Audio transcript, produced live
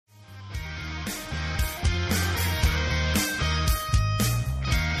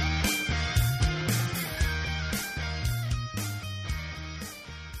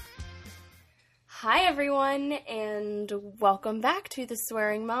Hi, everyone, and welcome back to the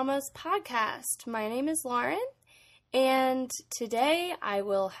Swearing Mamas podcast. My name is Lauren, and today I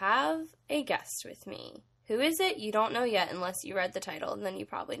will have a guest with me. Who is it? You don't know yet unless you read the title, and then you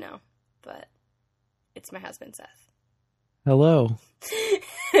probably know. But it's my husband, Seth. Hello.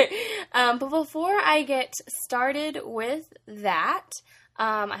 But before I get started with that,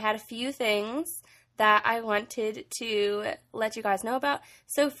 I had a few things that I wanted to let you guys know about.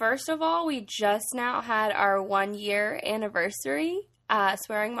 So first of all, we just now had our 1 year anniversary.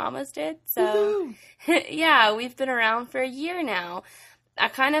 Swearing Mamas did. So yeah, we've been around for a year now. I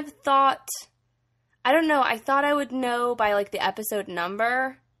kind of thought, I thought I would know by like the episode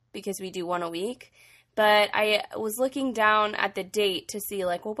number because we do one a week. But I was looking down at the date to see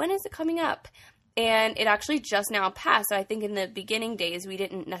like, well, when is it coming up? And it actually just now passed. So I think in the beginning days, we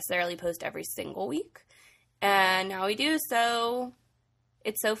didn't necessarily post every single week. And now we do. So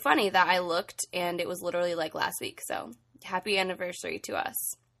it's so funny that I looked and it was literally like last week. So happy anniversary to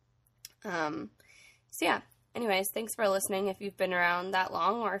us. So yeah, anyways, thanks for listening if you've been around that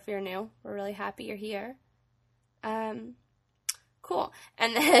long or if you're new. We're really happy you're here. Cool.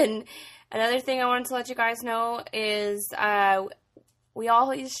 And then another thing I wanted to let you guys know is we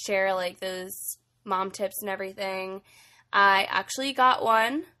always share like those mom tips and everything. I actually got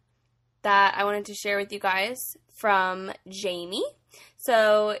one that I wanted to share with you guys from Jamie.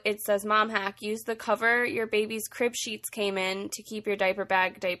 So it says, Mom hack, use the cover your baby's crib sheets came in to keep your diaper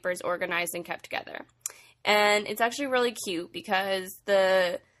bag diapers organized and kept together. And it's actually really cute because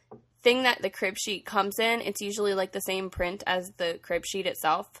the thing that the crib sheet comes in, it's usually like the same print as the crib sheet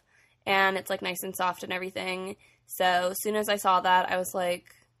itself. And it's like nice and soft and everything. So as soon as I saw that, I was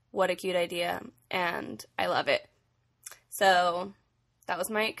like, what a cute idea. And I love it. So that was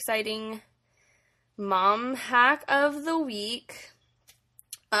my exciting mom hack of the week.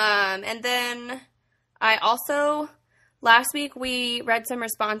 And then I also, last week we read some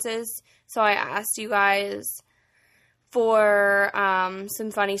responses. So I asked you guys for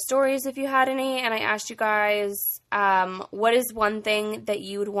some funny stories if you had any. And I asked you guys, what is one thing that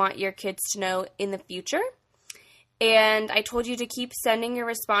you would want your kids to know in the future? And I told you to keep sending your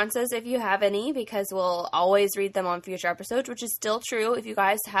responses if you have any, because we'll always read them on future episodes, which is still true. If you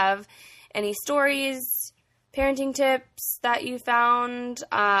guys have any stories, parenting tips that you found,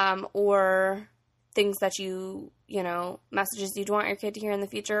 or things that messages you'd want your kid to hear in the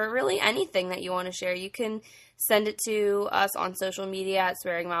future, or really anything that you want to share, you can send it to us on social media at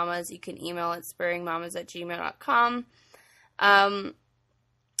Swearing Mamas. You can email at swearingmamas@gmail.com.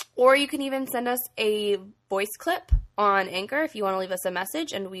 Or you can even send us a voice clip on Anchor if you want to leave us a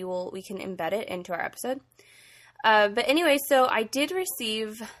message, and we can embed it into our episode. But anyway, so I did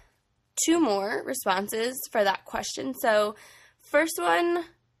receive 2 more responses for that question. So first one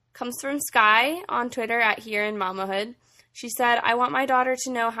comes from Sky on Twitter at Here in Mamahood. She said, I want my daughter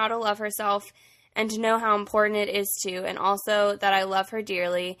to know how to love herself and to know how important it is to, and also that I love her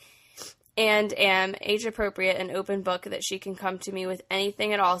dearly and am age-appropriate and open book that she can come to me with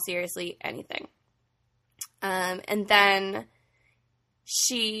anything at all, seriously, anything. And then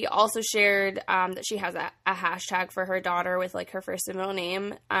she also shared that she has a hashtag for her daughter with, like, her first and middle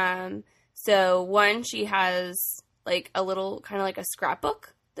name. So, one, she has, like, a little kind of like a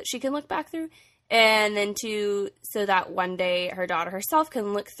scrapbook that she can look back through. And then 2, so that one day her daughter herself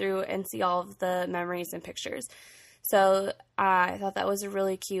can look through and see all of the memories and pictures. So I thought that was a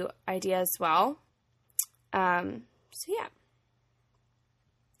really cute idea as well. So yeah.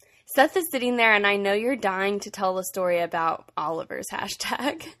 Seth is sitting there, and I know you're dying to tell the story about Oliver's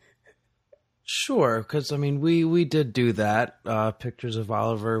hashtag. Sure, because, we did do that. Pictures of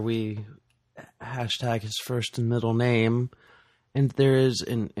Oliver, we hashtag his first and middle name. And there is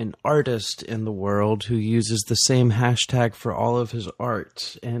an artist in the world who uses the same hashtag for all of his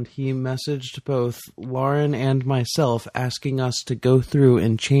art. And he messaged both Lauren and myself asking us to go through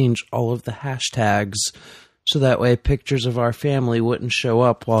and change all of the hashtags so that way pictures of our family wouldn't show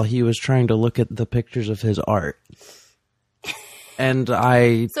up while he was trying to look at the pictures of his art. And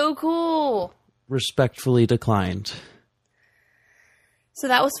I... So cool! Respectfully declined. So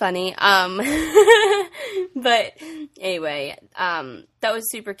that was funny. But anyway, that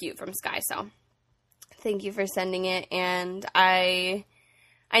was super cute from Sky. So thank you for sending it. And I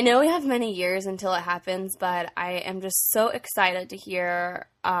know we have many years until it happens, but I am just so excited to hear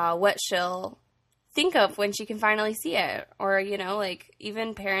what she'll think of when she can finally see it. Or, like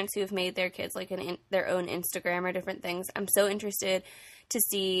even parents who have made their kids like their own Instagram or different things. I'm so interested to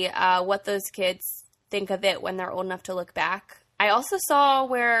see what those kids think of it when they're old enough to look back. I also saw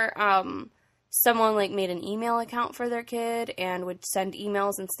where someone like made an email account for their kid and would send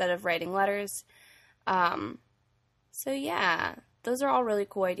emails instead of writing letters. So yeah, those are all really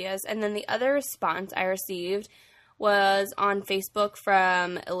cool ideas. And then the other response I received was on Facebook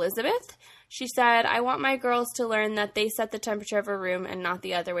from Elizabeth. She said, I want my girls to learn that they set the temperature of a room and not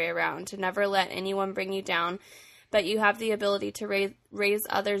the other way around, to never let anyone bring you down, but you have the ability to raise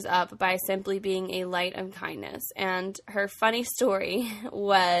others up by simply being a light of kindness. And her funny story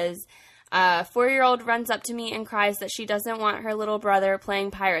was a 4-year-old runs up to me and cries that she doesn't want her little brother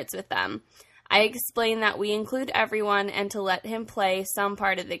playing pirates with them. I explained that we include everyone and to let him play some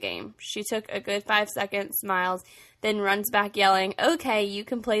part of the game. She took a good 5 seconds, smiles, then runs back yelling, okay, you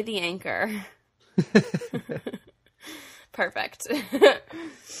can play the anchor. Perfect.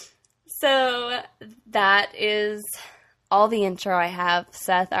 So that is all the intro I have.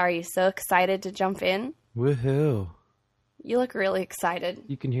 Seth, are you so excited to jump in? Woohoo. You look really excited.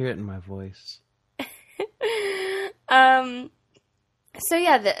 You can hear it in my voice. So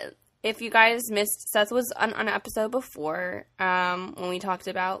yeah, if you guys missed, Seth was on an episode before when we talked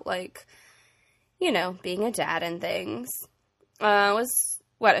about, like, you know, being a dad and things. It was,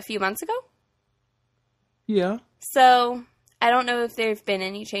 a few months ago? Yeah. So I don't know if there have been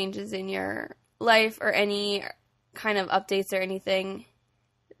any changes in your life or any kind of updates or anything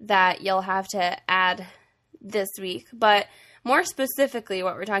that you'll have to add this week. But more specifically,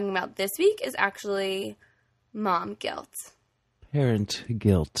 what we're talking about this week is actually mom guilt. Parent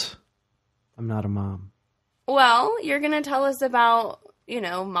guilt. I'm not a mom. Well, you're going to tell us about, you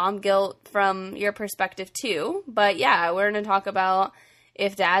know, mom guilt from your perspective too. But yeah, we're going to talk about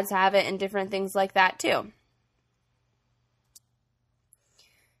if dads have it and different things like that too.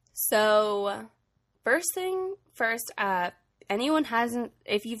 So, first thing first,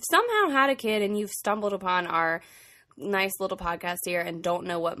 if you've somehow had a kid and you've stumbled upon our nice little podcast here and don't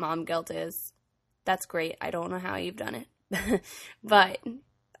know what mom guilt is, that's great. I don't know how you've done it. But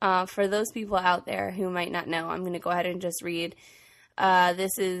for those people out there who might not know, I'm going to go ahead and just read.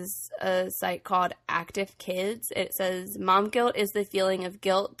 This is a site called Active Kids. It says, mom guilt is the feeling of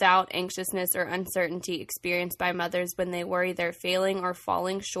guilt, doubt, anxiousness, or uncertainty experienced by mothers when they worry they're failing or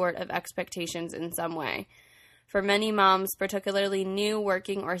falling short of expectations in some way. For many moms, particularly new,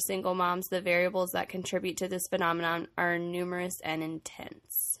 working, or single moms, the variables that contribute to this phenomenon are numerous and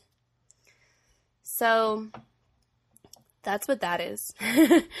intense. So that's what that is.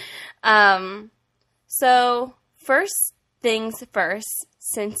 So first things first,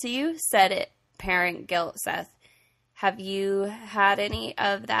 since you said it, parent guilt, Seth, have you had any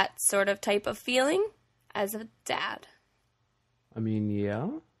of that sort of type of feeling as a dad? I mean, yeah.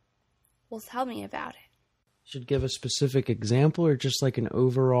 Well, tell me about it. Should give a specific example or just like an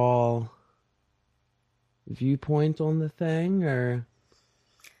overall viewpoint on the thing, or?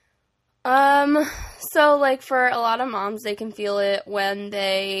 So like for a lot of moms, they can feel it when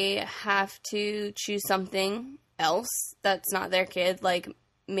they have to choose something else that's not their kid. Like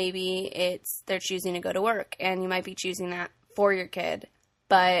maybe they're choosing to go to work and you might be choosing that for your kid,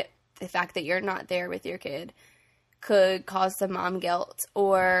 but the fact that you're not there with your kid could cause some mom guilt.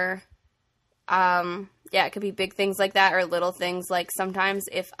 Or it could be big things like that or little things. Like sometimes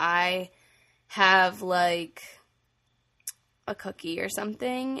if I have like a cookie or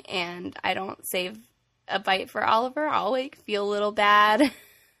something and I don't save a bite for Oliver, I'll like feel a little bad.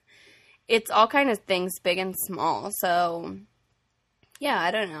 It's all kind of things, big and small. So yeah,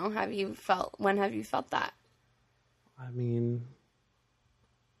 I don't know. When have you felt that? I mean,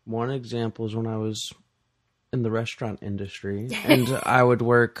 one example is when I was in the restaurant industry and I would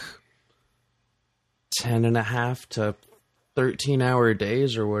work 10.5 to 13-hour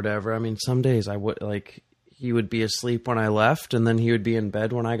days or whatever. I mean, some days I would he would be asleep when I left and then he would be in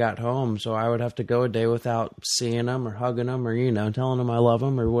bed when I got home. So I would have to go a day without seeing him or hugging him or, you know, telling him I love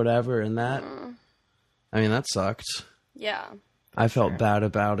him or whatever. And that, I mean, that sucked. Yeah. I felt bad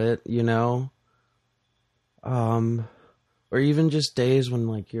about it, you know? Or even just days when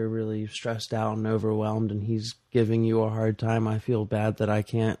like you're really stressed out and overwhelmed and he's giving you a hard time. I feel bad that I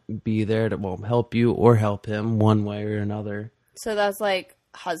can't be there to help you or help him one way or another. So that's like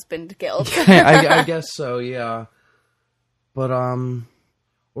husband guilt. I guess so, yeah. But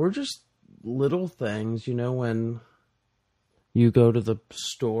or just little things, you know, when you go to the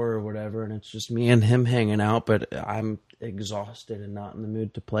store or whatever and it's just me and him hanging out, but I'm exhausted and not in the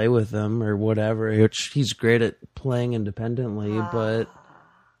mood to play with him or whatever, which he's great at playing independently, but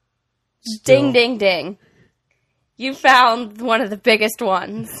still. Ding, ding, ding. You found one of the biggest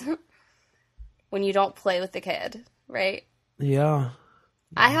ones. When you don't play with the kid, right? Yeah.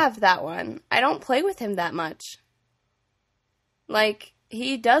 I have that one. I don't play with him that much. Like,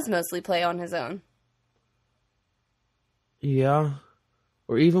 he does mostly play on his own. Yeah.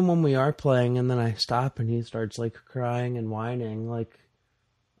 Or even when we are playing and then I stop and he starts like crying and whining, like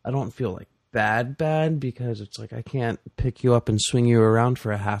I don't feel like bad because it's like I can't pick you up and swing you around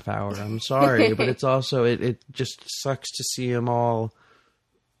for a half hour. I'm sorry, but it's also it just sucks to see him all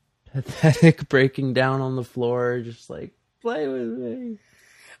pathetic, breaking down on the floor, just like play with me.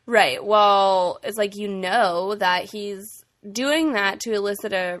 Right. Well, it's like that he's doing that to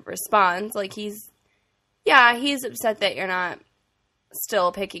elicit a response. Like he's upset that you're not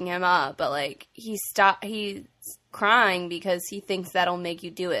still picking him up, but like he's crying because he thinks that'll make you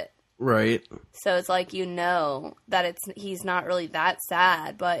do it. Right. So it's like that he's not really that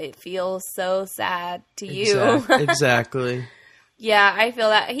sad, but it feels so sad to you. Exactly. Yeah, I feel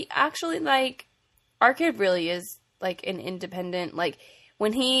that. He actually, like, our kid really is like an independent, like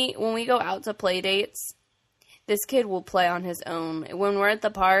when we go out to play dates, this kid will play on his own. When we're at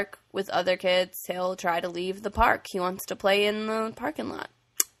the park with other kids, he'll try to leave the park. He wants to play in the parking lot.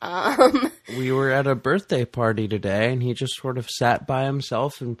 We were at a birthday party today, and he just sort of sat by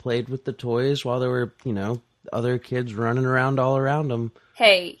himself and played with the toys while there were, other kids running around all around him.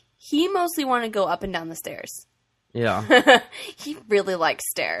 Hey, he mostly wanted to go up and down the stairs. Yeah. He really likes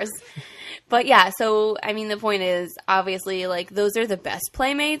stairs. But yeah, so, I mean, the point is, obviously, like, those are the best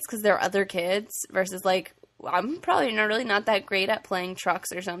playmates because they're other kids versus, like, I'm probably not that great at playing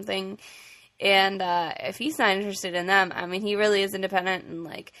trucks or something. And if he's not interested in them, I mean, he really is independent. And,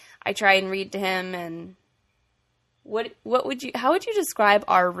 like, I try and read to him. And how would you describe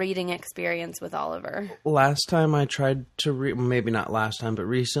our reading experience with Oliver? Last time I tried to read, maybe not last time, but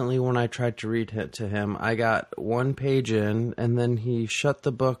recently when I tried to read it to him, I got one page in, and then he shut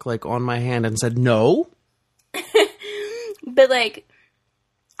the book, like, on my hand and said, no. But, like,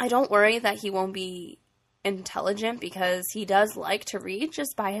 I don't worry that he won't be intelligent because he does like to read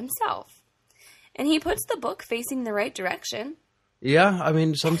just by himself. And he puts the book facing the right direction. Yeah, I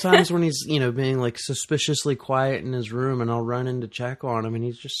mean, sometimes when he's, being, like, suspiciously quiet in his room and I'll run in to check on him and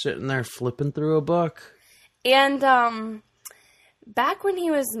he's just sitting there flipping through a book. And back when he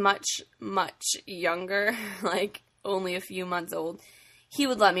was much, much younger, like only a few months old, he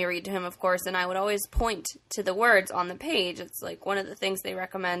would let me read to him, of course, and I would always point to the words on the page. It's, like, one of the things they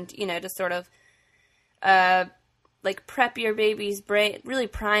recommend, to sort of, like, prep your baby's brain, really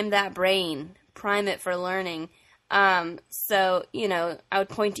prime that brain. Prime it for learning. So, I would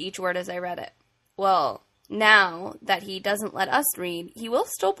point to each word as I read it. Well, now that he doesn't let us read, he will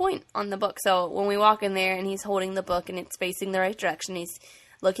still point on the book. So when we walk in there and he's holding the book and it's facing the right direction, he's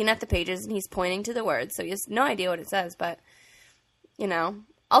looking at the pages and he's pointing to the words. So he has no idea what it says, but,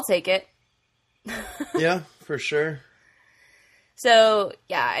 I'll take it. Yeah, for sure. So,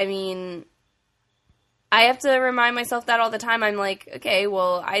 yeah, I mean, I have to remind myself that all the time. I'm like, okay,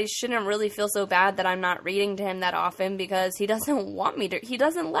 well, I shouldn't really feel so bad that I'm not reading to him that often because he doesn't want me to. He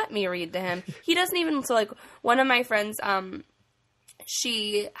doesn't let me read to him. He doesn't even. So, like, one of my friends,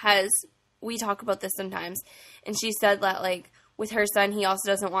 we talk about this sometimes, and she said that, like, with her son, he also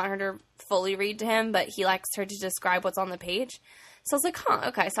doesn't want her to fully read to him, but he likes her to describe what's on the page. So I was like,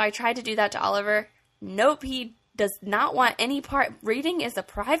 okay. So I tried to do that to Oliver. Nope, he does not want any part. Reading is a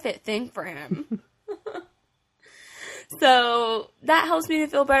private thing for him. So that helps me to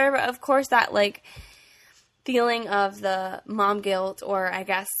feel better. But of course, that, like, feeling of the mom guilt, or I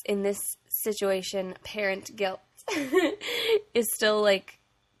guess in this situation, parent guilt, is still, like,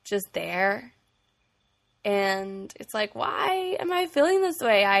 just there. And it's like, why am I feeling this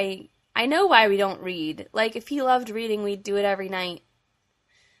way? I know why we don't read. Like, if he loved reading, we'd do it every night.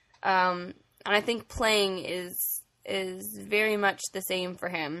 And I think playing is very much the same for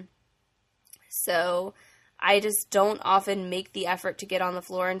him. So I just don't often make the effort to get on the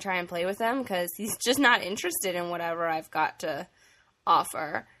floor and try and play with him because he's just not interested in whatever I've got to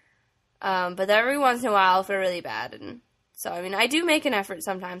offer. But every once in a while, I'll feel really bad. And so, I mean, I do make an effort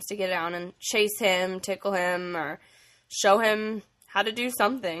sometimes to get down and chase him, tickle him, or show him how to do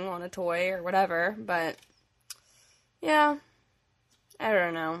something on a toy or whatever. But, yeah, I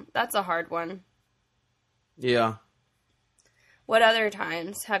don't know. That's a hard one. Yeah. What other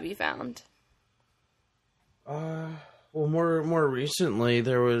times have you found? Well, more recently,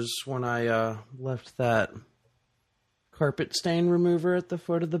 there was when I left that carpet stain remover at the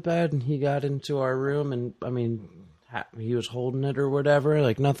foot of the bed, and he got into our room, and, I mean, he was holding it or whatever.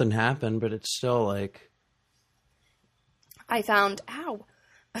 Like, nothing happened, but it's still, like... I found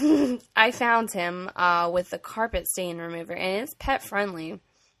him with the carpet stain remover, and it's pet friendly,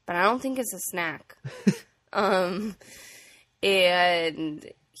 but I don't think it's a snack. And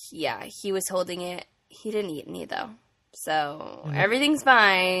yeah, he was holding it. He didn't eat any though, so everything's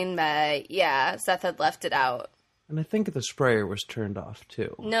fine. But yeah, Seth had left it out. And I think the sprayer was turned off,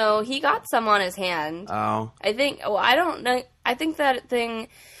 too. No, he got some on his hand. Oh. I don't know. I think that thing...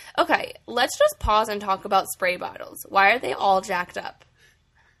 Okay, let's just pause and talk about spray bottles. Why are they all jacked up?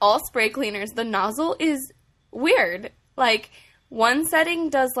 All spray cleaners, the nozzle is weird. Like, one setting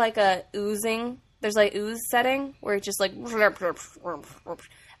does like a oozing. There's like ooze setting where it just like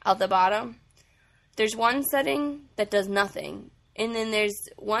out the bottom. There's one setting that does nothing. And then there's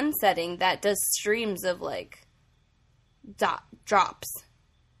one setting that does streams of like drops,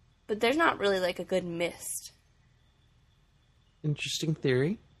 but there's not really like a good mist. Interesting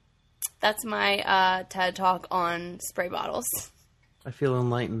theory. That's my TED talk on spray bottles. I feel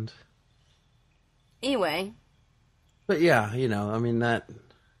enlightened. Anyway. But yeah, I mean, that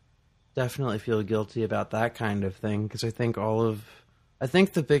definitely feel guilty about that kind of thing, because I think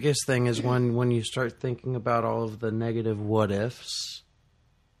the biggest thing is when you start thinking about all of the negative what ifs.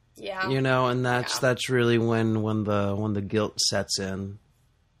 Yeah. And that's really when the guilt sets in.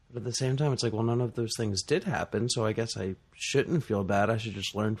 But at the same time, it's like, well, none of those things did happen, so I guess I shouldn't feel bad. I should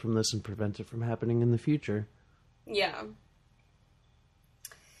just learn from this and prevent it from happening in the future. Yeah.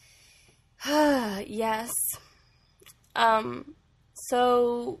 Yes.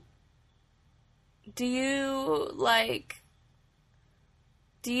 So do you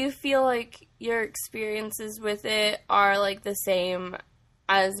feel like your experiences with it are like the same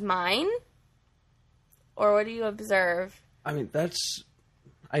as mine? Or what do you observe? I mean,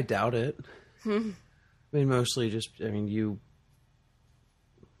 I doubt it. I mean, mostly you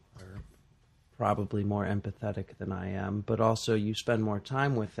are probably more empathetic than I am, but also you spend more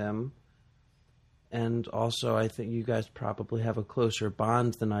time with him. And also, I think you guys probably have a closer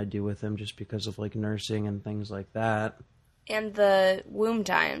bond than I do with him just because of, like, nursing and things like that. And the womb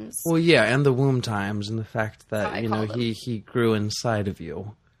times. Well, yeah, and the womb times and the fact that, he grew inside of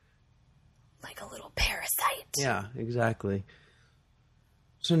you. Like a little parasite. Yeah, exactly.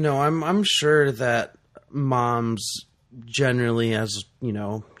 So, no, I'm sure that moms generally, as,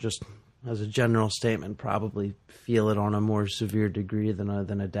 just as a general statement, probably feel it on a more severe degree than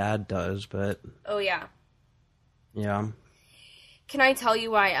a dad does, but... Oh, yeah. Yeah. Can I tell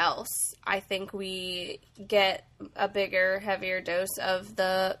you why else I think we get a bigger, heavier dose of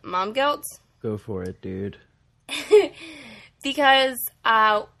the mom guilt? Go for it, dude. Because,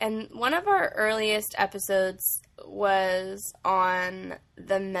 and one of our earliest episodes was on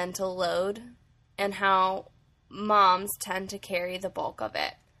the mental load and how moms tend to carry the bulk of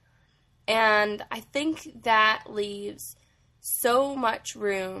it. And I think that leaves so much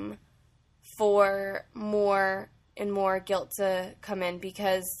room for more and more guilt to come in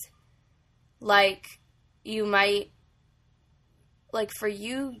because, like, you might, like, for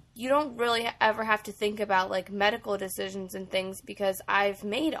you don't really ever have to think about, like, medical decisions and things because I've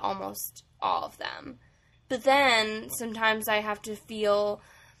made almost all of them. But then sometimes I have to feel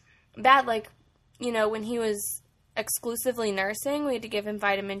bad, like, when he was exclusively nursing, we had to give him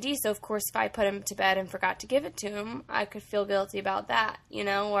vitamin D, so of course if I put him to bed and forgot to give it to him, I could feel guilty about that,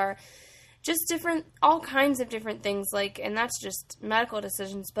 or just all kinds of different things, like, and that's just medical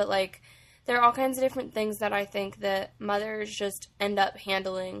decisions, but, like, there are all kinds of different things that I think that mothers just end up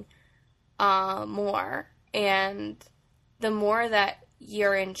handling more, and the more that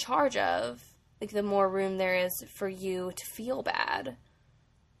you're in charge of, like, the more room there is for you to feel bad.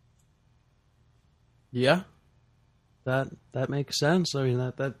 Yeah. That makes sense. I mean,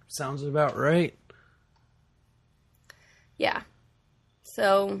 that sounds about right. Yeah.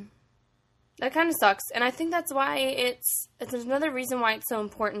 So that kind of sucks. And I think that's why it's another reason why it's so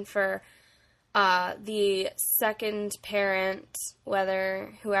important for the second parent,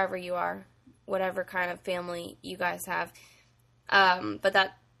 whoever you are, whatever kind of family you guys have, but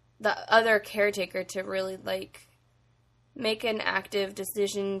that the other caretaker to really, like, make an active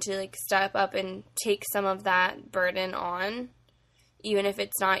decision to, like, step up and take some of that burden on, even if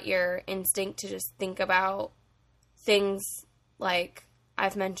it's not your instinct to just think about things like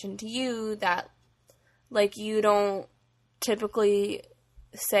I've mentioned to you that, like, you don't typically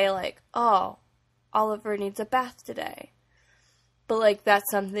say, like, oh, Oliver needs a bath today. But, like, that's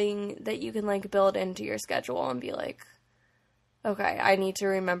something that you can, like, build into your schedule and be like, okay, I need to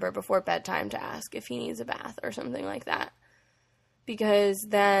remember before bedtime to ask if he needs a bath or something like that. Because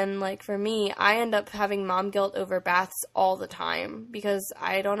then, like, for me, I end up having mom guilt over baths all the time. Because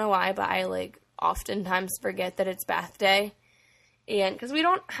I don't know why, but I, like, oftentimes forget that it's bath day. And because we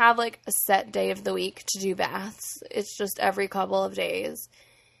don't have, like, a set day of the week to do baths. It's just every couple of days.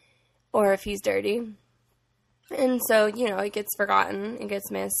 Or if he's dirty. And so, it gets forgotten. It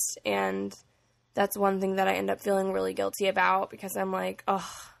gets missed. And that's one thing that I end up feeling really guilty about. Because I'm like,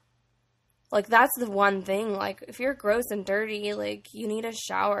 oh, Like, that's the one thing. Like, if you're gross and dirty, like, you need a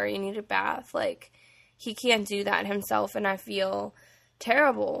shower, you need a bath. Like, he can't do that himself, and I feel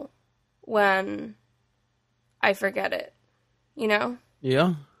terrible when I forget it, you know?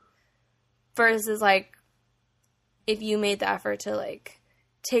 Yeah. Versus, like, if you made the effort to, like,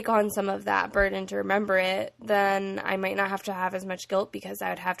 take on some of that burden to remember it, then I might not have to have as much guilt because I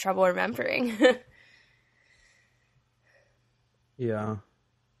would have trouble remembering. Yeah.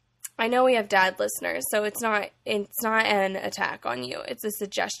 I know we have dad listeners, so it's not an attack on you. It's a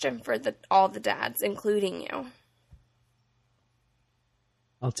suggestion for all the dads, including you.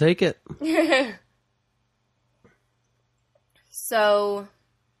 I'll take it. So,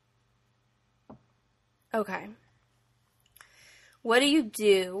 okay. What do you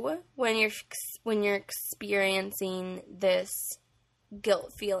do when you're experiencing this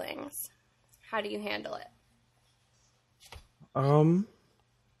guilt feelings? How do you handle it?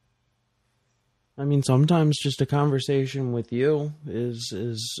 I mean, sometimes just a conversation with you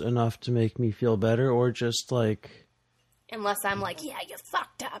is enough to make me feel better, or just like... Unless I'm like, yeah, you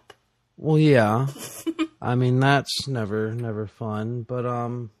fucked up. Well, yeah. I mean, that's never fun, but,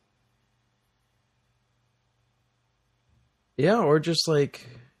 yeah, or just like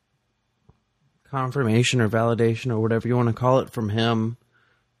confirmation or validation or whatever you want to call it from him,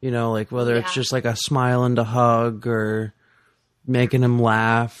 you know, like whether it's just like a smile and a hug or making him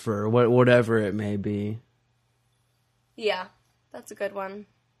laugh or whatever it may be. Yeah, that's a good one.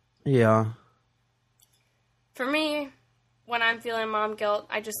 Yeah. For me, when I'm feeling mom guilt,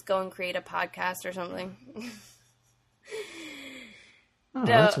 I just go and create a podcast or something. Oh,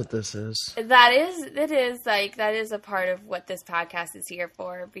 that's what this is. That is a part of what this podcast is here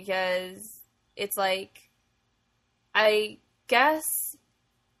for, because it's like, I guess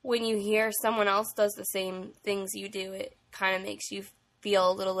when you hear someone else does the same things you do, it kind of makes you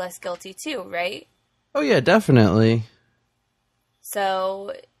feel a little less guilty too, right? Oh yeah, definitely.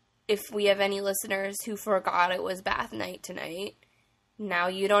 So if we have any listeners who forgot it was bath night tonight, now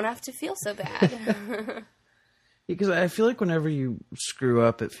you don't have to feel so bad. Because I feel like whenever you screw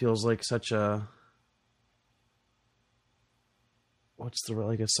up, it feels like such a...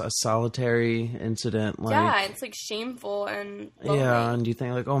 a solitary incident. Like, yeah, it's like shameful and lonely. Yeah, and you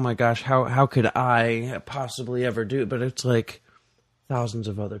think like, oh my gosh, how could I possibly ever do it? But it's like thousands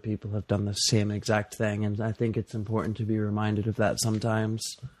of other people have done the same exact thing, and I think it's important to be reminded of that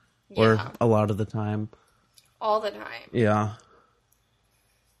sometimes. Yeah. Or a lot of the time. All the time. Yeah.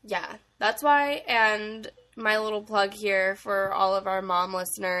 Yeah, that's why, and my little plug here for all of our mom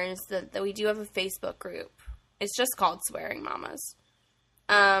listeners, that we do have a Facebook group. It's just called Swearing Mamas.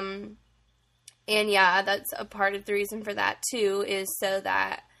 And yeah, that's a part of the reason for that too, is so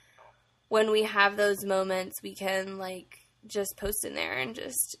that when we have those moments, we can like just post in there, and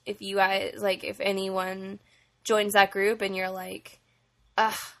just, if you guys, like, if anyone joins that group and you're like,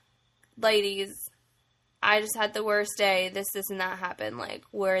 ugh, ladies, I just had the worst day, this and that happened, like,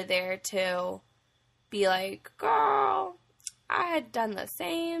 we're there to be like, girl, I had done the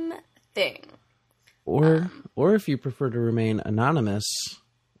same thing. Or if you prefer to remain anonymous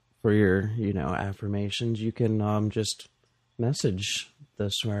for your, affirmations, you can just message the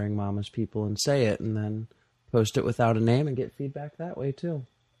Swearing Mamas people and say it, and then post it without a name and get feedback that way too.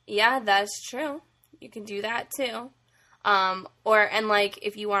 Yeah, that's true. You can do that too.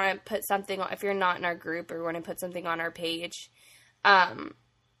 If you want to put something, if you're not in our group or want to put something on our page,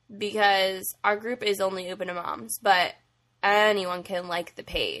 because our group is only open to moms, but anyone can like the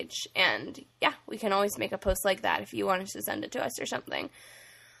page, and yeah, we can always make a post like that if you wanted to send it to us or something.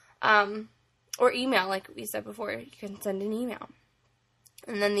 Or email, like we said before, you can send an email.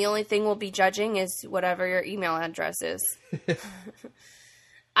 And then the only thing we'll be judging is whatever your email address is.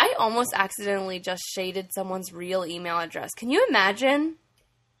 I almost accidentally just shaded someone's real email address. Can you imagine?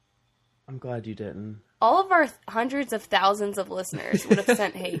 I'm glad you didn't. All of our hundreds of thousands of listeners would have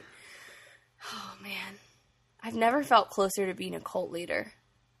sent hate. Oh, man. I've never felt closer to being a cult leader.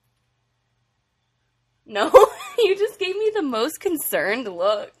 No? You just gave me the most concerned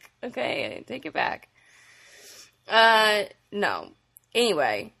look. Okay, I take it back. No.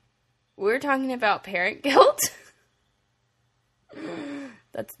 Anyway, we're talking about parent guilt.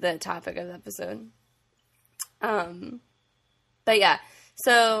 That's the topic of the episode. But yeah,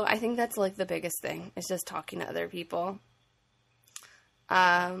 so I think that's like the biggest thing, is just talking to other people.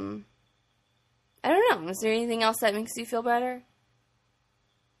 I don't know. Is there anything else that makes you feel better?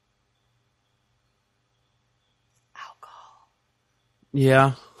 Alcohol.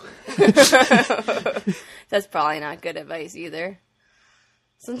 Yeah. That's probably not good advice either.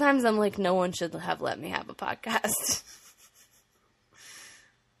 Sometimes I'm like, no one should have let me have a podcast.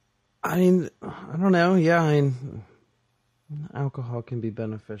 I mean, I don't know. Yeah, I mean, alcohol can be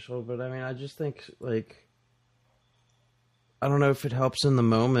beneficial, but I mean, I just think, like, I don't know if it helps in the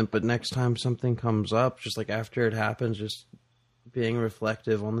moment, but next time something comes up, just like after it happens, just being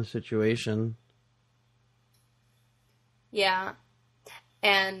reflective on the situation. Yeah.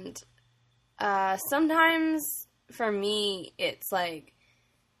 And sometimes for me, it's like,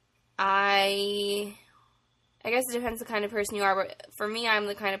 I guess it depends the kind of person you are, but for me, I'm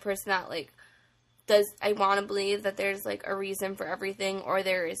the kind of person that, like, I want to believe that there's, like, a reason for everything, or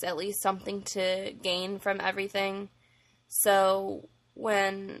there is at least something to gain from everything. So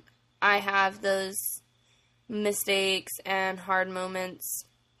when I have those mistakes and hard moments,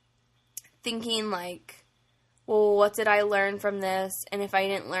 thinking, like, well, what did I learn from this? And if I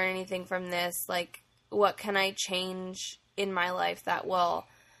didn't learn anything from this, like, what can I change in my life that will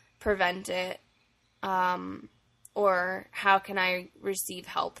prevent it? Or how can I receive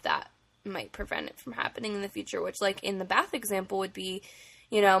help that might prevent it from happening in the future? Which, like, in the bath example would be,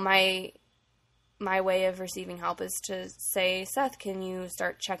 my way of receiving help is to say, Seth, can you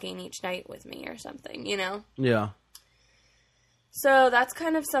start checking each night with me or something, Yeah. So that's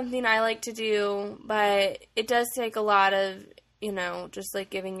kind of something I like to do, but it does take a lot of, just, like,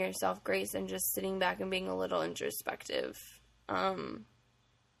 giving yourself grace and just sitting back and being a little introspective.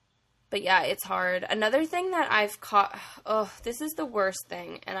 But yeah, it's hard. Another thing that I've caught, this is the worst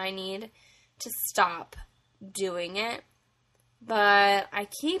thing, and I need to stop doing it. But I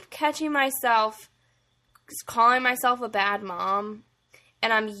keep catching myself calling myself a bad mom,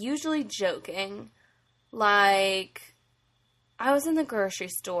 and I'm usually joking. Like, I was in the grocery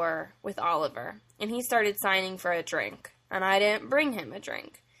store with Oliver, and he started signing for a drink, and I didn't bring him a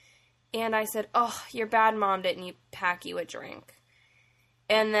drink. And I said, oh, your bad mom didn't pack you a drink.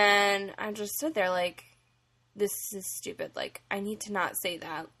 And then I just stood there like, this is stupid. Like, I need to not say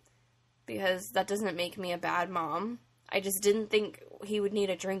that because that doesn't make me a bad mom. I just didn't think he would need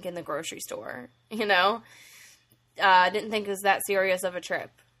a drink in the grocery store, I didn't think it was that serious of a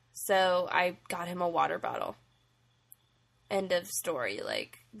trip. So I got him a water bottle. End of story.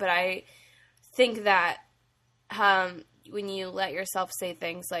 But I think that when you let yourself say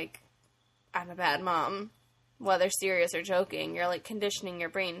things like, I'm a bad mom, whether serious or joking, you're, like, conditioning your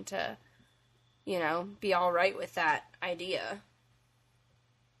brain to, be all right with that idea.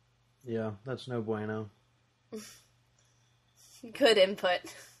 Yeah, that's no bueno. Good input.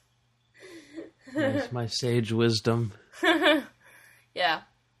 Nice, my sage wisdom. Yeah.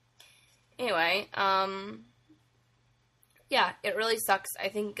 Anyway, yeah, it really sucks. I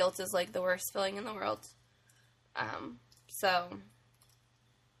think guilt is, like, the worst feeling in the world. So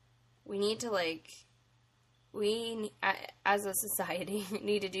we need to, like, as a society,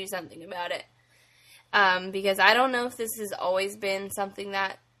 need to do something about it. Because I don't know if this has always been something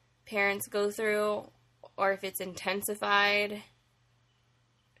that parents go through or if it's intensified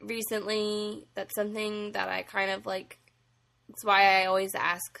recently. That's something that I kind of, like, it's why I always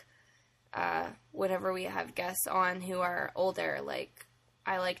ask whenever we have guests on who are older, like,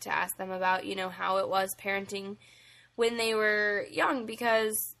 I like to ask them about, how it was parenting when they were young,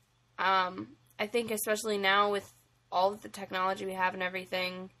 because I think especially now with all of the technology we have and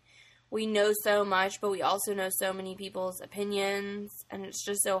everything, we know so much, but we also know so many people's opinions, and it's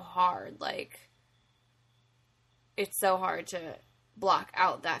just so hard. Like, it's so hard to block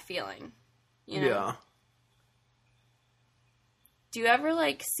out that feeling, Yeah. Do you ever,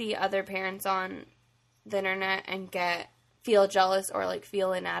 like, see other parents on the internet and feel jealous or, like,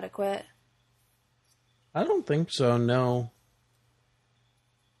 feel inadequate? I don't think so, no.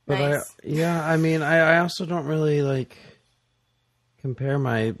 But Nice. I also don't really, like, compare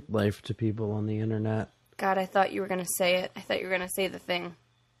my life to people on the internet. God, I thought you were going to say it. I thought you were going to say the thing.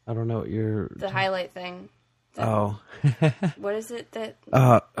 I don't know what you're... The highlight thing. Oh. What is it that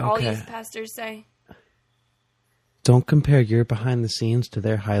okay. all youth pastors say? Don't compare your behind the scenes to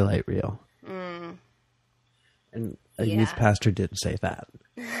their highlight reel. Mm. And a youth pastor did say that.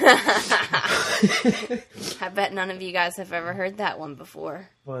 I bet none of you guys have ever heard that one before.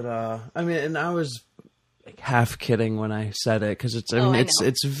 But, and I was, like, half kidding when I said it, because it's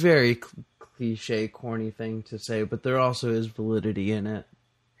a very cliche, corny thing to say, but there also is validity in it.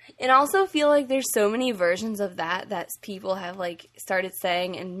 And also feel like there's so many versions of that people have, like, started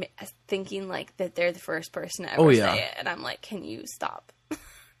saying and thinking, like, that they're the first person to ever say it. And I'm like, can you stop?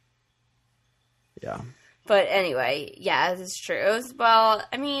 Yeah. But anyway, yeah, it's true. Well,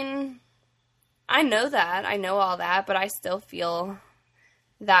 I mean, I know that. I know all that, but I still feel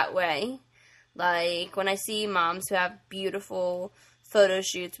that way. Like, when I see moms who have beautiful photo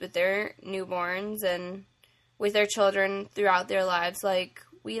shoots with their newborns and with their children throughout their lives, like,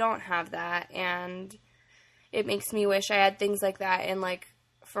 we don't have that, and it makes me wish I had things like that. And, like,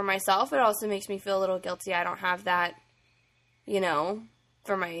 for myself, it also makes me feel a little guilty I don't have that, you know,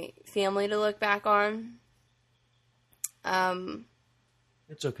 for my family to look back on.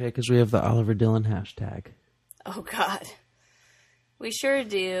 It's okay, because we have the Oliver Dillon hashtag. Oh, God. We sure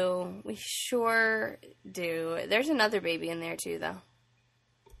do. We sure do. There's another baby in there, too, though.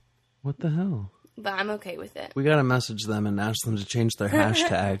 What the hell? But I'm okay with it. We gotta message them and ask them to change their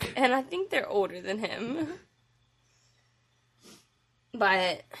hashtag. And I think they're older than him.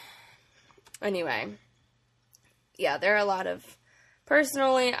 But, anyway. Yeah, there are a lot of...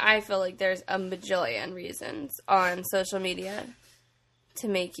 Personally, I feel like there's a bajillion reasons on social media to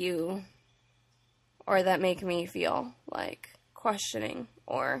make you... or that make me feel like questioning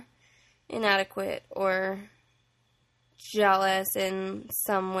or inadequate or jealous in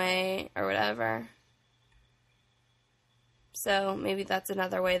some way or whatever. So maybe that's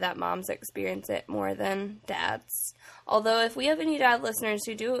another way that moms experience it more than dads. Although if we have any dad listeners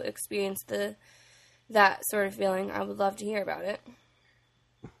who do experience that sort of feeling, I would love to hear about it.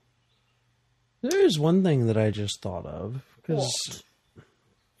 There is one thing that I just thought of, because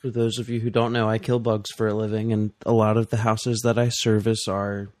for those of you who don't know, I kill bugs for a living, and a lot of the houses that I service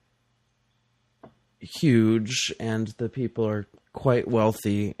are huge, and the people are quite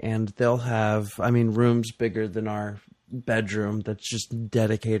wealthy, and they'll have, rooms bigger than our bedroom that's just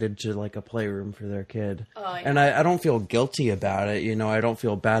dedicated to, like, a playroom for their kid. Oh, yeah. And I don't feel guilty about it, you know, I don't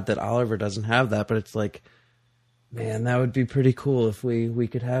feel bad that Oliver doesn't have that, but it's like, man, that would be pretty cool if we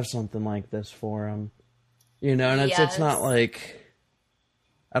could have something like this for him. You know, and it's not like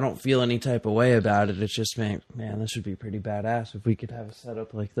I don't feel any type of way about it. It's just, man, this would be pretty badass if we could have a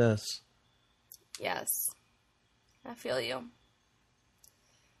setup like this. Yes. I feel you.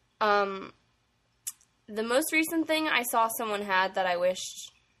 The most recent thing I saw someone had that I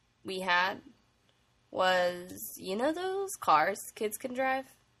wished we had was, you know those cars kids can drive?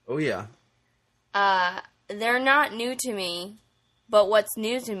 Oh, yeah. They're not new to me, but what's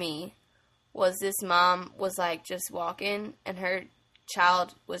new to me was this mom was, like, just walking, and her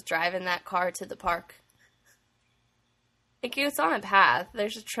child was driving that car to the park. Like, it's on a path.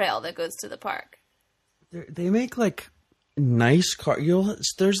 There's a trail that goes to the park. They make, like, nice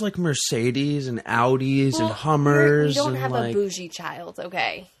cars. There's, like, Mercedes and Audis and Hummers. We don't have a bougie child,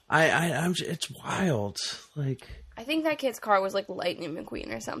 okay? It's wild. Like, I think that kid's car was like Lightning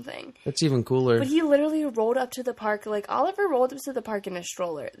McQueen or something. That's even cooler. But he literally rolled up to the park. Like, Oliver rolled up to the park in a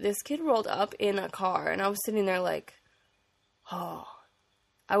stroller. This kid rolled up in a car, and I was sitting there like, oh,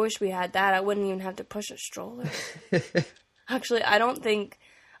 I wish we had that. I wouldn't even have to push a stroller. Actually, I don't think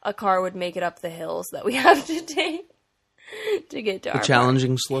a car would make it up the hills that we have to take to get to our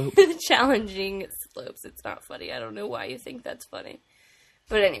challenging slope. The challenging slopes. It's not funny. I don't know why you think that's funny.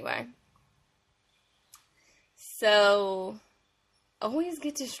 But anyway. So, always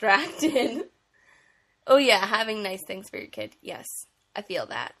get distracted. Oh yeah, having nice things for your kid. Yes, I feel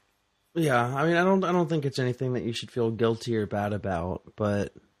that. Yeah, I mean, I don't think it's anything that you should feel guilty or bad about,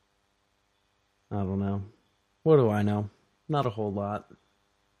 but I don't know. What do I know? Not a whole lot.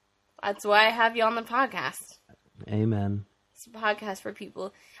 That's why I have you on the podcast. Amen. It's a podcast for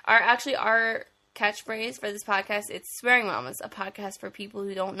people. Our catchphrase for this podcast, it's Swearing Mamas, a podcast for people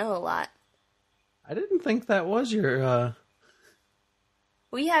who don't know a lot. I didn't think that was your,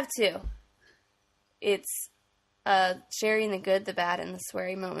 We have two. It's, sharing the good, the bad, and the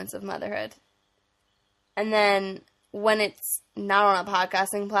swearing moments of motherhood. And then, when it's not on a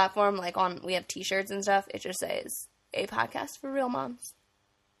podcasting platform, like we have t-shirts and stuff, it just says, a podcast for real moms.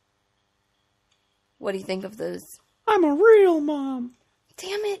 What do you think of those? I'm a real mom.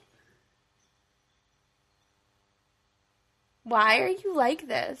 Damn it. Why are you like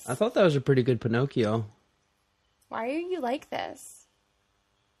this? I thought that was a pretty good Pinocchio. Why are you like this?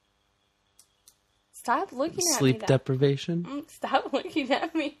 Stop looking at me. Sleep deprivation? Stop looking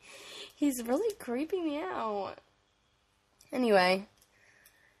at me. He's really creeping me out. Anyway.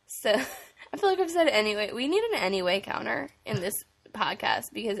 So, I feel like I've said anyway. We need an anyway counter in this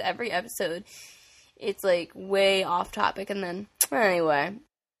podcast because every episode, it's like way off topic and then, anyway.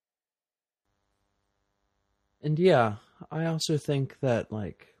 And yeah, I also think that,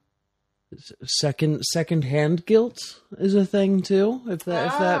 like, second-hand guilt is a thing too. If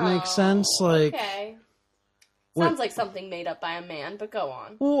that makes sense, like, okay. Sounds like something made up by a man, but go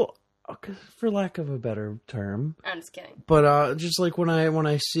on. Well, for lack of a better term, I'm just kidding. But just like when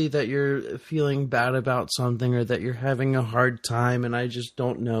I see that you're feeling bad about something or that you're having a hard time, and I just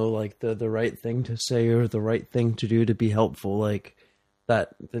don't know like the right thing to say or the right thing to do to be helpful, like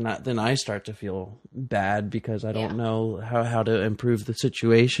then I start to feel bad because I don't know how to improve the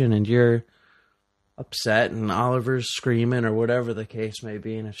situation, and you're upset and Oliver's screaming or whatever the case may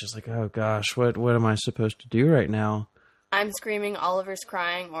be, and it's just like, oh gosh, what am I supposed to do right now? I'm screaming, Oliver's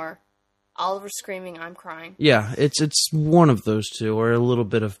crying, or Oliver's screaming, I'm crying. Yeah, it's one of those two, or a little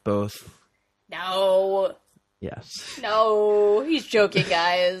bit of both. No. Yes. No, he's joking,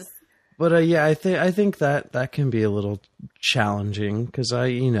 guys. But yeah, I think that can be a little challenging because that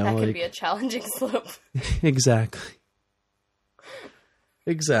can be a challenging slope. Exactly.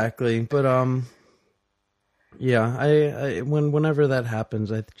 But yeah, I whenever that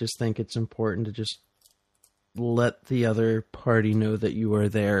happens, I just think it's important to just let the other party know that you are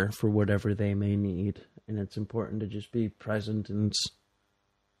there for whatever they may need, and it's important to just be present and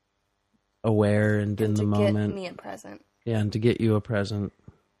aware and in the moment. To get me a present. Yeah, and to get you a present.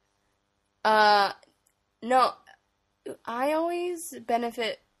 No, I always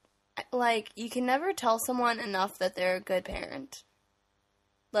benefit, like, you can never tell someone enough that they're a good parent.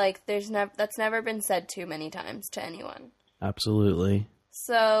 Like, that's never been said too many times to anyone. Absolutely.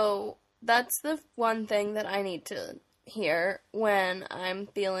 So, that's the one thing that I need to hear when I'm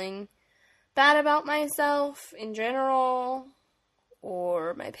feeling bad about myself in general,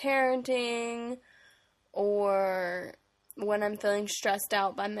 or my parenting, or when I'm feeling stressed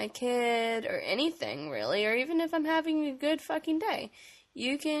out by my kid, or anything really, or even if I'm having a good fucking day.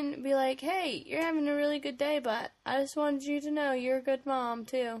 You can be like, hey, you're having a really good day, but I just wanted you to know you're a good mom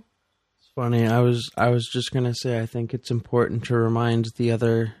too. It's funny, I was just gonna say, I think it's important to remind the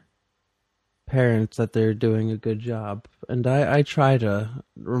other parents that they're doing a good job. And I try to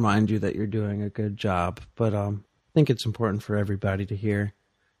remind you that you're doing a good job, but I think it's important for everybody to hear.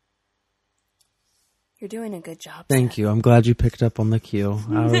 You're doing a good job. Thank you. I'm glad you picked up on the cue.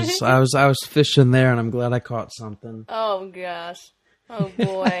 I was fishing there, and I'm glad I caught something. Oh gosh. Oh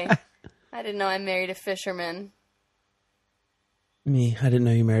boy. I didn't know I married a fisherman. Me, I didn't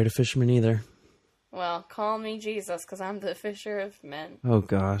know you married a fisherman either. Well, call me Jesus, because I'm the fisher of men. Oh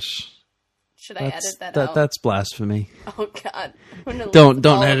gosh. Should I edit that out? That's blasphemy. Oh God.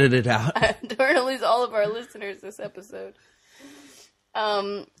 Don't edit it out. We're gonna lose all of our listeners this episode.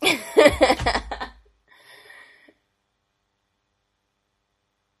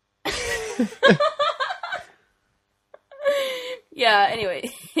 Yeah,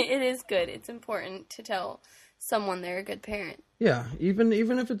 anyway, it is good. It's important to tell someone they're a good parent. Yeah, even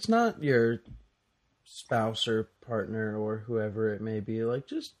if it's not your spouse or partner or whoever it may be, like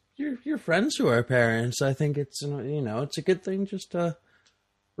just your friends who are parents. I think it's it's a good thing just to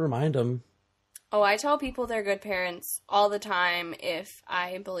remind them. Oh, I tell people they're good parents all the time if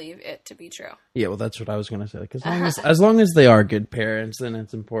I believe it to be true. Yeah, well, that's what I was going to say. Because as long as they are good parents, then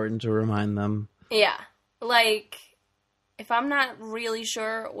it's important to remind them. Yeah, like, if I'm not really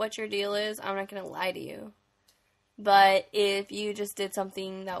sure what your deal is, I'm not going to lie to you. But if you just did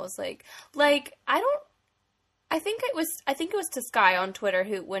something that was like I think it was to Sky on Twitter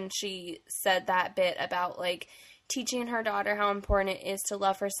when she said that bit about, like, teaching her daughter how important it is to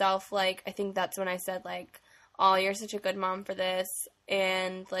love herself. Like, I think that's when I said, like, oh, you're such a good mom for this.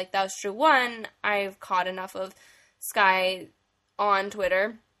 And, like, that was true. One, I've caught enough of Sky on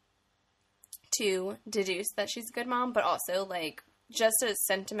Twitter to deduce that she's a good mom, but also, like, just a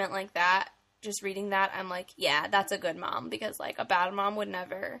sentiment like that, just reading that, I'm like, yeah, that's a good mom, because, like, a bad mom would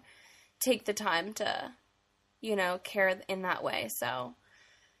never take the time to, care in that way. So,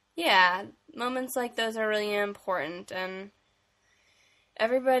 yeah, moments like those are really important, and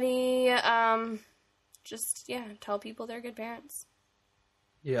everybody, tell people they're good parents.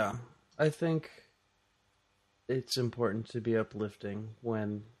 Yeah, I think it's important to be uplifting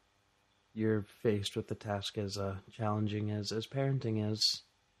when you're faced with the task as challenging as parenting is.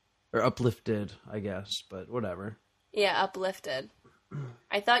 Or uplifted, I guess, but whatever. Yeah, uplifted.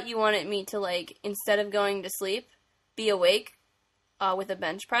 I thought you wanted me to, like, instead of going to sleep, be awake with a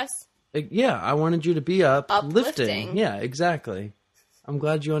bench press. Yeah, I wanted you to be uplifting. Uplifting. Yeah, exactly. I'm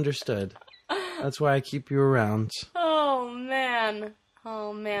glad you understood. That's why I keep you around. Oh, man.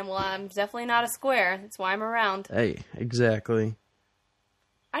 Well, I'm definitely not a square. That's why I'm around. Hey, exactly.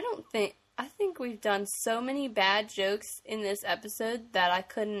 I think we've done so many bad jokes in this episode that I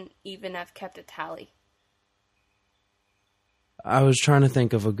couldn't even have kept a tally. I was trying to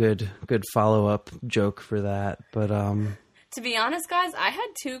think of a good follow-up joke for that, but To be honest, guys, I had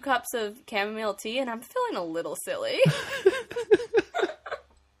 2 cups of chamomile tea and I'm feeling a little silly.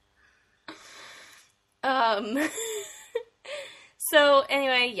 So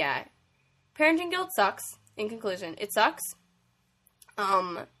anyway, yeah. Parenting guilt sucks. In conclusion, it sucks.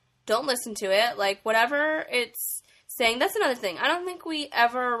 Don't listen to it. Like, whatever it's thing. That's another thing. I don't think we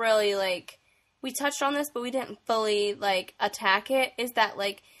ever really, like, we touched on this, but we didn't fully, like, attack it, is that,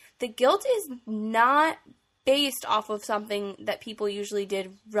 like, the guilt is not based off of something that people usually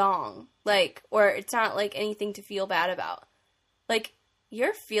did wrong. Like, or it's not, like, anything to feel bad about. Like,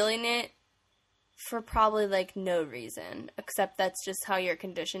 you're feeling it for probably, like, no reason, except that's just how you're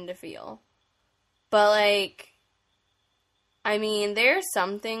conditioned to feel. But, like, I mean, there are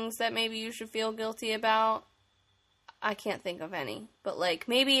some things that maybe you should feel guilty about. I can't think of any. But, like,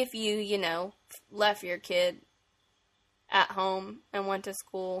 maybe if you, you know, left your kid at home and went to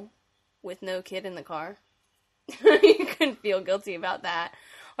school with no kid in the car, you couldn't feel guilty about that.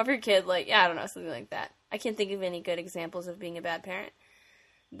 Or if your kid, like, yeah, I don't know, something like that. I can't think of any good examples of being a bad parent.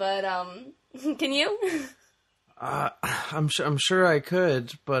 But, can you? I'm sure I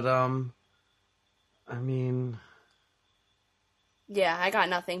could, but, I mean... Yeah, I got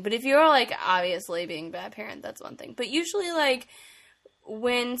nothing. But if you're, like, obviously being a bad parent, that's one thing. But usually, like,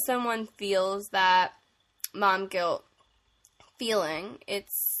 when someone feels that mom guilt feeling,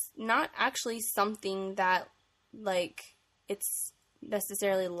 it's not actually something that, like, it's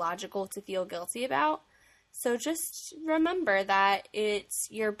necessarily logical to feel guilty about. So just remember that it's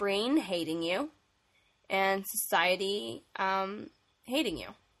your brain hating you and society hating you.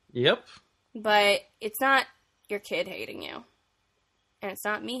 Yep. But it's not your kid hating you. And it's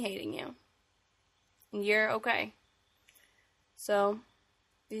not me hating you. You're okay. So,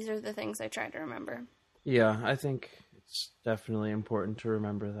 these are the things I try to remember. Yeah, I think it's definitely important to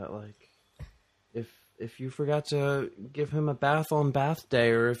remember that, like, if you forgot to give him a bath on bath day,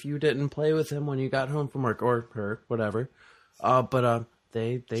 or if you didn't play with him when you got home from work, or her, whatever, but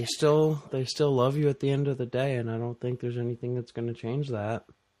they still love you at the end of the day, and I don't think there's anything that's going to change that.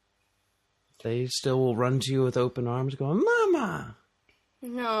 They still will run to you with open arms, going, "Mama."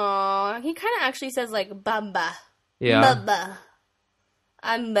 No, he kind of actually says, like, Baba. Yeah. Baba.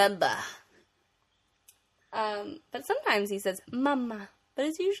 I'm Baba. But sometimes he says, Mama. But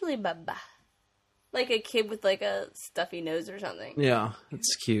it's usually Baba. Like a kid with, like, a stuffy nose or something. Yeah,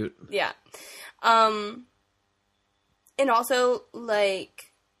 it's cute. Yeah. And also,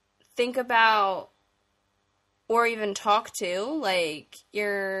 like, think about, or even talk to, like,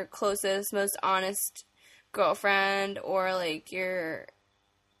 your closest, most honest girlfriend, or, like, your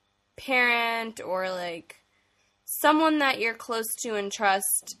parent, or, like, someone that you're close to and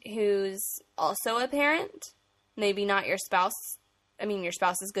trust who's also a parent. Maybe not your spouse. I mean, your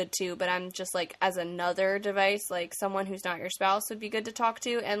spouse is good too, but I'm just, like, as another device, like, someone who's not your spouse would be good to talk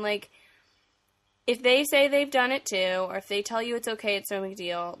to. And, like, if they say they've done it too, or if they tell you it's okay, it's no big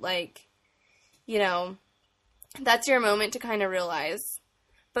deal, like, you know, that's your moment to kind of realize.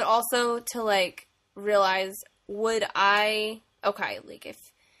 But also to, like, realize, would I, okay, like,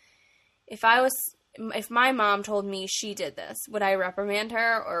 if my mom told me she did this, would I reprimand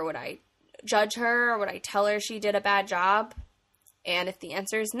her, or would I judge her, or would I tell her she did a bad job? And if the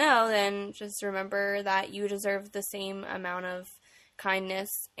answer is no, then just remember that you deserve the same amount of kindness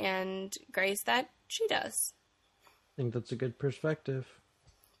and grace that she does. I think that's a good perspective.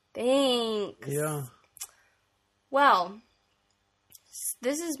 Thanks. Yeah. Well,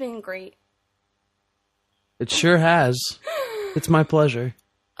 this has been great. It sure has. It's my pleasure.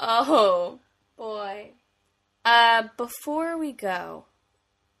 Oh, boy. Before we go,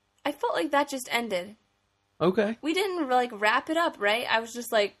 I felt like that just ended. Okay. We didn't, like, wrap it up, right? I was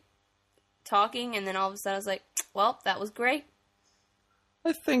just, like, talking, and then all of a sudden I was like, well, that was great.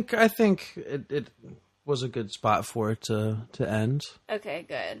 I think it was a good spot for it to end. Okay,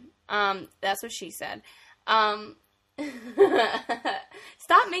 good. That's what she said. Stop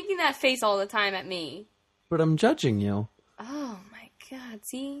making that face all the time at me. But I'm judging you. Oh, my God.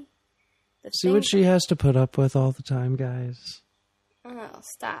 See? See what she has to put up with all the time, guys. Oh,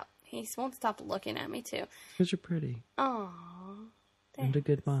 stop. He won't stop looking at me, too. Because you're pretty. Aw. And a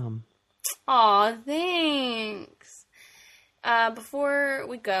good mom. Aw, thanks. Before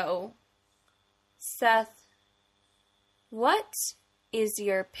we go, Seth, what is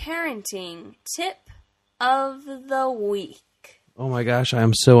your parenting tip of the week? Oh my gosh, I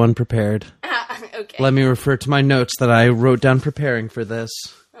am so unprepared. Okay. Let me refer to my notes that I wrote down preparing for this.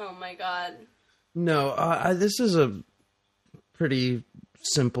 Oh my God. No, this is a pretty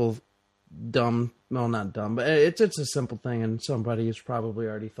simple, dumb, well, not dumb, but it's a simple thing, and somebody has probably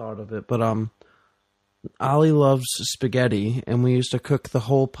already thought of it, but Ollie loves spaghetti, and we used to cook the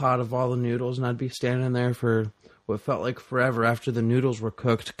whole pot of all the noodles, and I'd be standing there for what felt like forever after the noodles were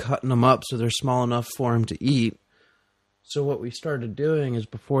cooked, cutting them up so they're small enough for him to eat. So what we started doing is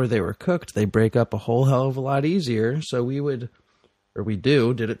before they were cooked, they break up a whole hell of a lot easier, so we did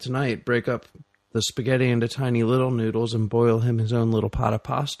it tonight, break up the spaghetti into tiny little noodles and boil him his own little pot of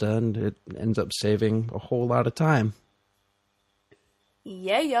pasta, and it ends up saving a whole lot of time.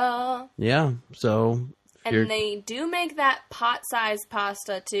 Yeah. Yeah, so... And they do make that pot-sized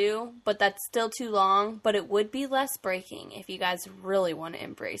pasta, too, but that's still too long, but it would be less breaking if you guys really want to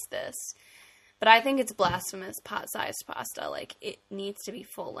embrace this. But I think it's blasphemous pot-sized pasta. Like, it needs to be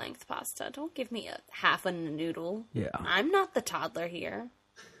full-length pasta. Don't give me a half a noodle. Yeah. I'm not the toddler here.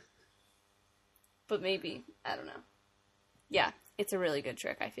 But maybe. I don't know. Yeah, it's a really good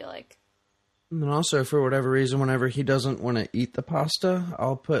trick, I feel like. And also, for whatever reason, whenever he doesn't want to eat the pasta,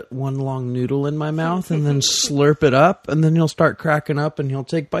 I'll put one long noodle in my mouth and then slurp it up, and then he'll start cracking up and he'll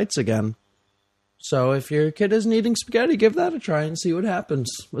take bites again. So if your kid isn't eating spaghetti, give that a try and see what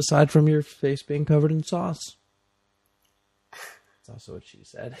happens, aside from your face being covered in sauce. That's also what she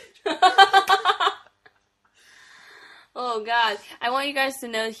said. Oh, God. I want you guys to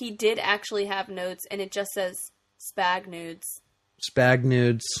know he did actually have notes, and it just says spag nudes. Spag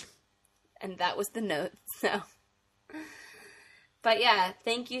nudes. And that was the note, so. But yeah,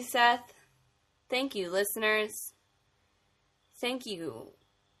 thank you, Seth. Thank you, listeners. Thank you,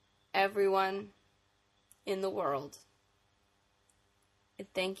 everyone in the world. And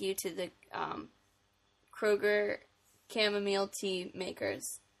thank you to the Kroger chamomile tea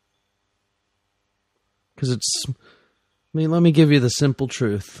makers. Because let me give you the simple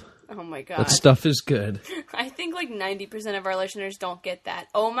truth. Oh my God. That stuff is good. I think like 90% of our listeners don't get that.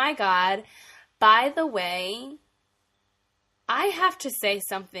 Oh my God. By the way, I have to say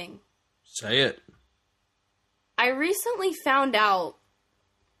something. Say it. I recently found out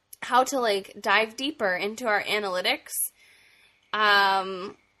how to like dive deeper into our analytics.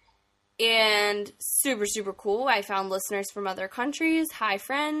 And super, super cool. I found listeners from other countries. Hi,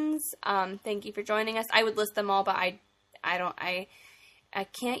 friends. Thank you for joining us. I would list them all, but I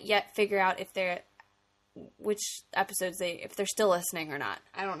can't yet figure out if which episodes if they're still listening or not.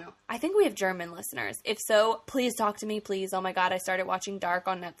 I don't know. I think we have German listeners. If so, please talk to me, please. Oh my God, I started watching Dark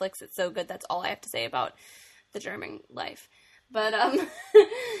on Netflix. It's so good. That's all I have to say about the German life. But,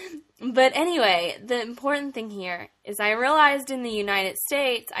 but anyway, the important thing here is I realized in the United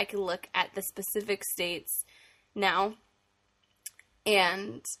States, I could look at the specific states now,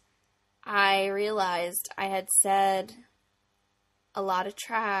 and I realized I had said a lot of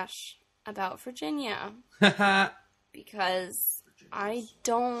trash about Virginia because I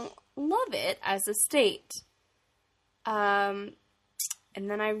don't love it as a state. And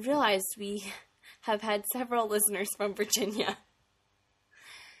then I realized we have had several listeners from Virginia.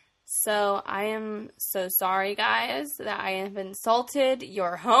 So I am so sorry, guys, that I have insulted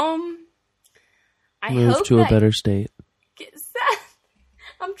your home. Move to a better state. Seth,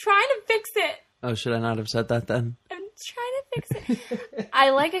 I'm trying to fix it. Oh, should I not have said that then? I'm trying to fix it.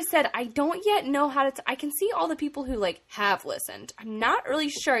 Like I said, I don't yet know how to... I can see all the people who, like, have listened. I'm not really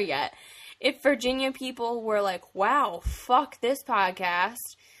sure yet if Virginia people were like, wow, fuck this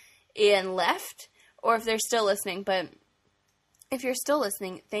podcast, and left, or if they're still listening. But if you're still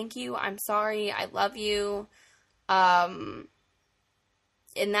listening, thank you. I'm sorry. I love you. And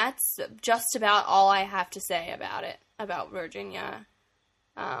that's just about all I have to say about it, about Virginia.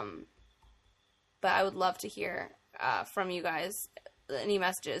 But I would love to hear from you guys any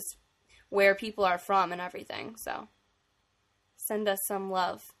messages where people are from and everything. So send us some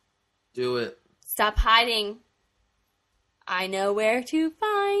love. Do it. Stop hiding. I know where to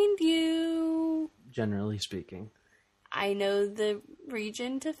find you. Generally speaking. I know the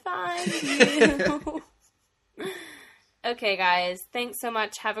region to find you. Okay, guys. Thanks so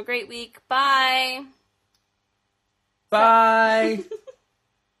much. Have a great week. Bye. Bye.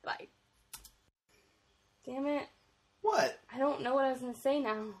 Bye. Damn it. What? I don't know what I was going to say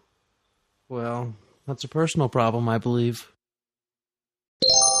now. Well, that's a personal problem, I believe.